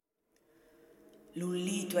L'un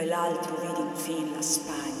lito e l'altro vidi infin la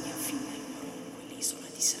Spagna fin nel Morocco e l'isola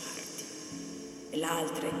di Sardi, e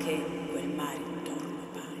l'altra è che quel mare intorno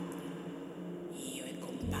bagna. Io e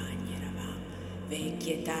compagni eravamo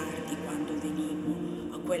vecchi e tardi quando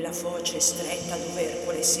venimmo a quella foce stretta dove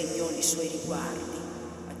Ercole segnò i suoi riguardi,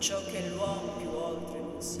 a ciò che l'uomo più oltre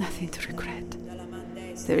non sa. Nothing to regret.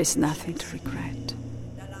 There is nothing to regret.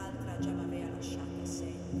 Dall'altra già m'avea lasciata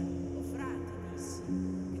setta. O frate, dissi,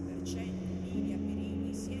 che per 100 miglia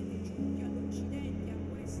perini siete giunti all'Occidente a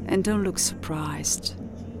questo. And don't look surprised.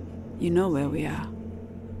 You know where we are.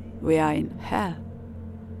 We are in hell.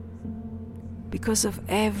 Because of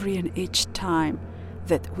every and each time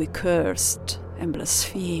that we cursed and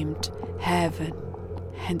blasphemed heaven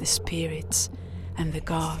and the spirits and the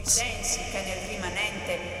gods. Sensi che nel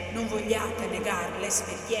rimanente non vogliate negare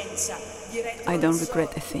l'esperienza diretta. I don't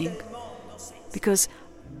regret a thing, because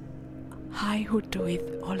I would do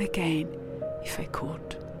it all again if I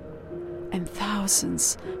could. And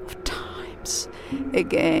thousands of times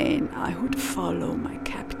again I would follow my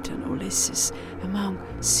captain Ulysses among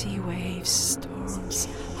sea waves, storms,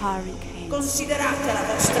 hurricanes. Considerate la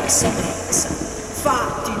vostra sapienza,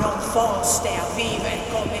 fatti non foste a vivere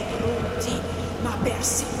come bruti, ma per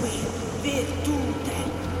seguire virtute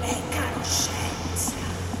e conoscenza.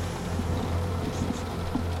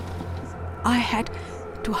 I had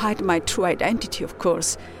to hide my true identity, of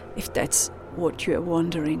course, if that's what you are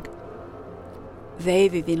wondering. They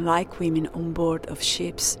didn't like women on board of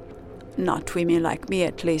ships, not women like me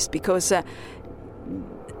at least, because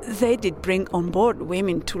they did bring on board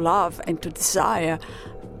women to love and to desire.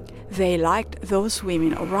 They liked those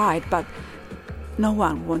women, all right, but no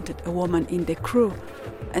one wanted a woman in the crew.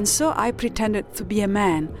 And so I pretended to be a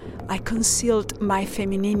man. I concealed my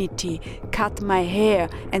femininity, cut my hair,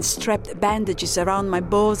 and strapped bandages around my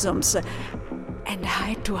bosoms. And I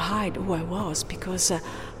had to hide who I was, because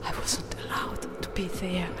I wasn't allowed to be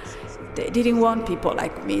there. They didn't want people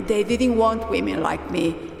like me. They didn't want women like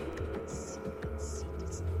me.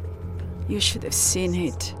 You should have seen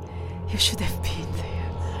it. You should have been there.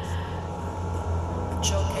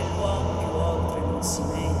 Ciò che l'uomo più oltre non si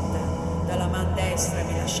metta, dalla man destra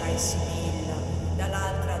mi lasciai Sibilla,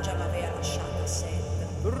 dall'altra già m'avea lasciata setta.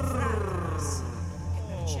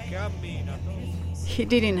 He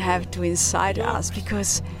didn't have to incite us,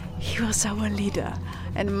 because he was our leader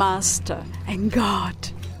and master and God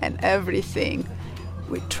and everything.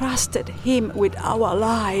 We trusted him with our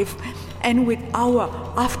life and with our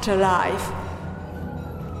afterlife.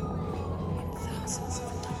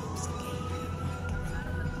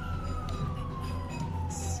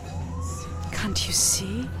 Can't you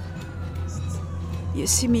see? You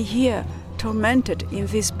see me here, tormented in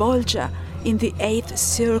this bolgia, in the 8th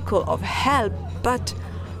circle of hell, but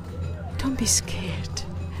don't be scared,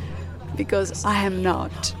 because I am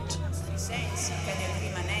not.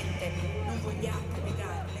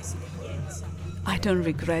 I don't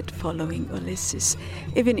regret following Ulysses,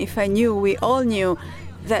 even if I knew, we all knew,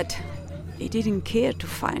 that he didn't care to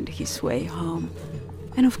find his way home.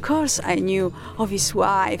 And of course I knew of his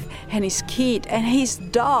wife and his kid and his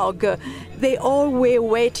dog. They all were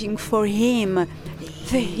waiting for him,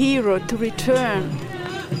 the hero, to return.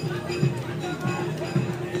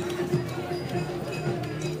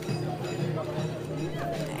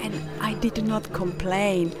 And I did not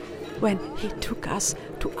complain when he took us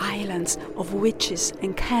to islands of witches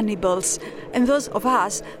and cannibals, and those of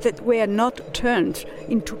us that were not turned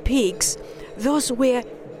into pigs, those were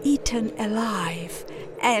eaten alive,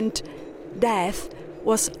 and death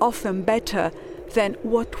was often better than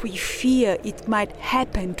what we fear it might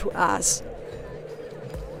happen to us.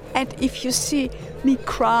 And if you see me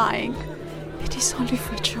crying, it is only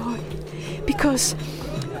for joy, because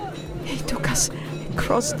he took us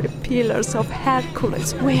across the pillars of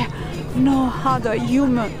Hercules, where no other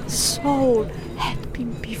human soul had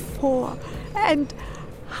been before, and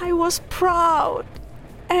I was proud,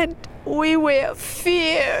 and we were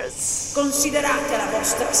fierce. Considerate la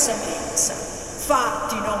vostra sapienza,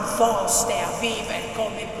 fatti non foste a vivere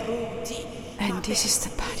come bruti. And this is the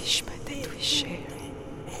punishment that we share,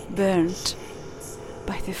 burnt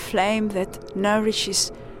by the flame that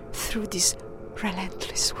nourishes through this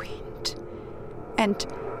relentless wind. And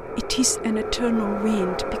it is an eternal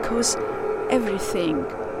wind, because everything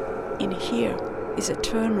in here is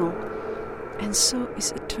eternal, and so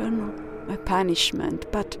is eternal my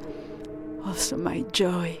punishment, but also my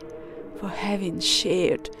joy for having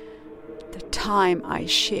shared the time I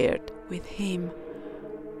shared with him.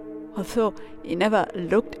 Although he never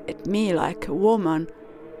looked at me like a woman,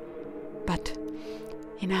 but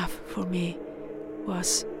enough for me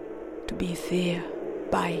was to be there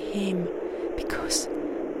by him, because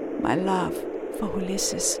my love for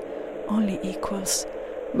Ulysses only equals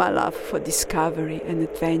my love for discovery and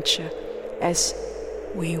adventure, as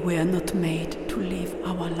we were not made to live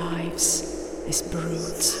our lives as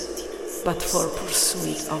brutes, but for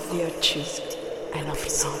pursuit of virtue and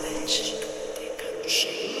of knowledge.